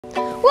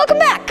welcome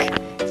back.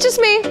 It's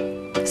just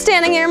me,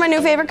 standing here in my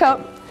new favorite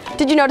coat.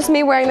 Did you notice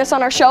me wearing this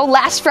on our show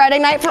last Friday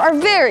night for our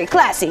very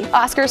classy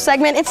Oscars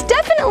segment? It's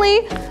definitely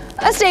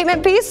a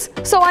statement piece,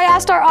 so I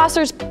asked our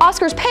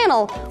Oscars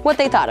panel what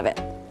they thought of it.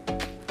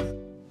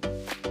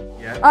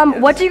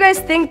 What do you guys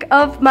think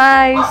of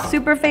my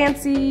super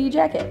fancy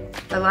jacket?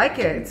 I like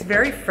it. It's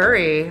very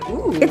furry.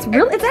 Ooh. It's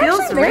real. It's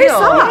actually very real.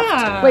 soft.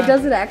 Yeah. Wait,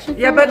 does it actually?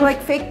 Yeah, but like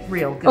fake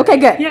real. Good. Okay,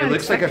 good. Yeah, It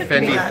looks like a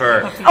Fendi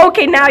fur.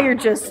 Okay, now you're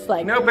just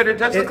like. No, but it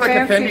does look like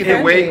a fancy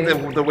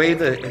Fendi. The way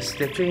the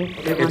stitching.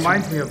 It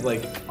reminds me of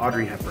like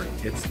Audrey Hepburn.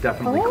 It's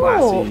definitely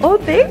classy. Oh,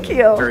 thank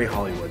you. Very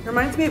Hollywood.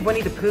 Reminds me of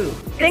Winnie the Pooh.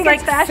 Think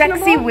It's it's like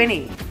fashionable? sexy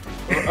Winnie.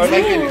 Or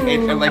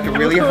like a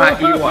really hot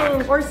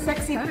Ewok. Or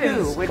sexy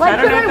Pooh. Which Like,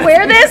 I don't could know I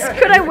wear this?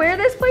 Could I wear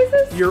this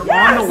places? You're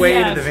on the way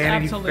to the Yes,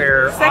 Vanity absolutely.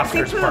 Fair Sexy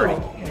Oscars Pooh.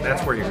 party.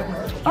 That's where you're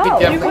going. Oh,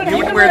 You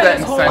would wear that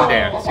in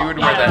Sundance. You would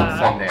wear that in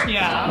Sundance.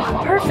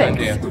 Yeah. perfect.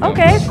 Sundance.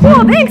 Okay,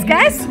 cool. Thanks,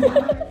 guys.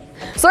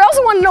 So I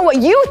also want to know what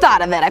you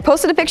thought of it. I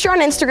posted a picture on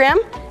Instagram.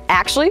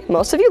 Actually,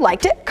 most of you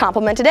liked it,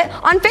 complimented it.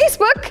 On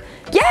Facebook,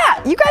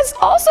 yeah, you guys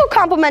also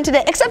complimented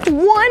it, except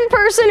one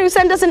person who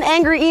sent us an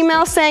angry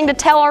email saying to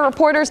tell our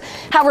reporters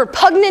how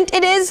repugnant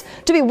it is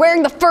to be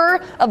wearing the fur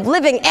of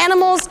living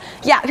animals.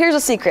 Yeah, here's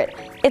a secret.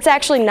 It's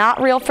actually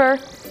not real fur.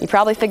 You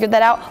probably figured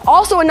that out.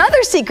 Also,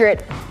 another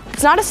secret.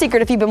 It's not a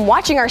secret if you've been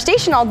watching our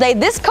station all day.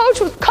 This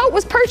coat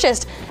was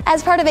purchased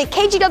as part of a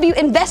KGW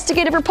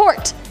investigative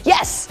report.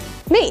 Yes,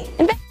 me.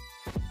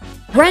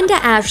 Brenda,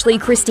 Ashley,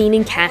 Christine,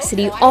 and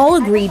Cassidy all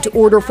agreed to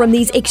order from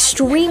these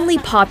extremely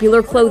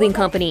popular clothing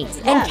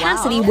companies, and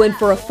Cassidy went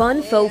for a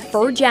fun faux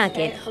fur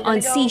jacket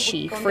on Sea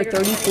Chic for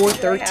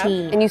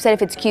 $34.13. And you said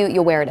if it's cute,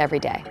 you'll wear it every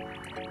day.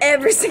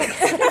 Every single.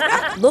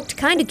 Looked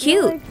kinda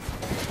cute.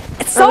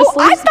 So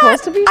I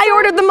thought I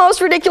ordered the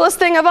most ridiculous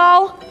thing of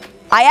all.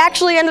 I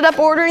actually ended up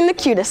ordering the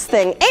cutest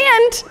thing.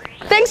 And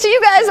thanks to you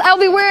guys, I'll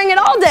be wearing it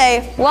all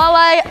day while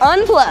I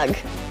unplug.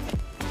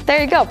 There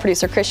you go,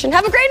 producer Christian.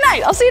 Have a great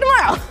night. I'll see you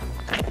tomorrow.